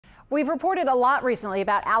We've reported a lot recently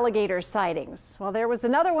about alligator sightings. Well, there was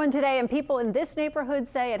another one today, and people in this neighborhood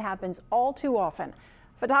say it happens all too often.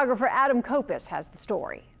 Photographer Adam Kopis has the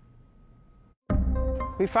story.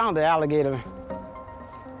 We found the alligator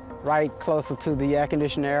right closer to the air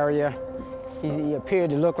conditioner area. He appeared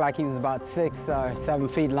to look like he was about 6 or 7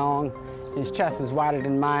 feet long. His chest was wider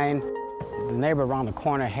than mine. The neighbor around the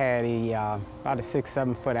corner had about a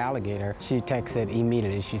 6-7 foot alligator. She texted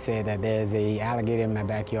immediately. She said that there's an alligator in my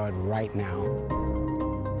backyard right now.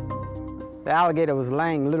 The alligator was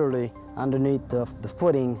laying literally underneath the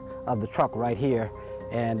footing of the truck right here.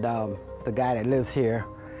 And the guy that lives here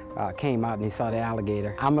came out and he saw the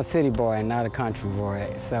alligator. I'm a city boy and not a country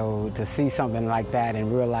boy, so to see something like that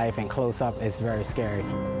in real life and close up is very scary.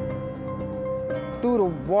 Through the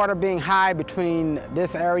water being high between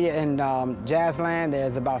this area and Jazzland,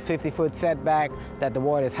 there's about 50-foot setback that the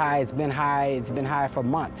water is high. It's been high for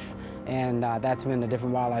months, and that's when the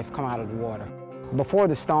different wildlife come out of the water. Before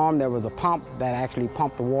the storm, there was a pump that actually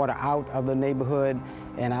pumped the water out of the neighborhood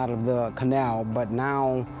and out of the canal, but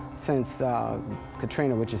now, since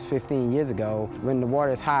Katrina, which is 15 years ago, when the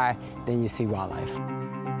water is high, then you see wildlife.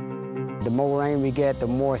 The more rain we get, the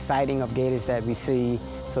more sighting of gators that we see,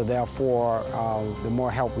 so therefore, the more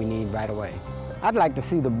help we need right away. I'd like to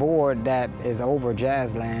see the board that is over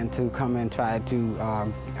Jazzland to come and try to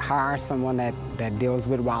hire someone that deals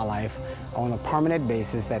with wildlife on a permanent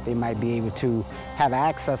basis, that they might be able to have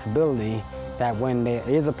accessibility, that when there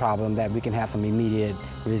is a problem, that we can have some immediate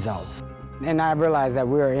results. And I realize that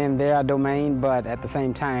we're in their domain, but at the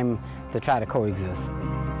same time, to try to coexist.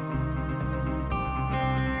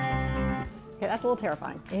 Okay, that's a little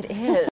terrifying. It is.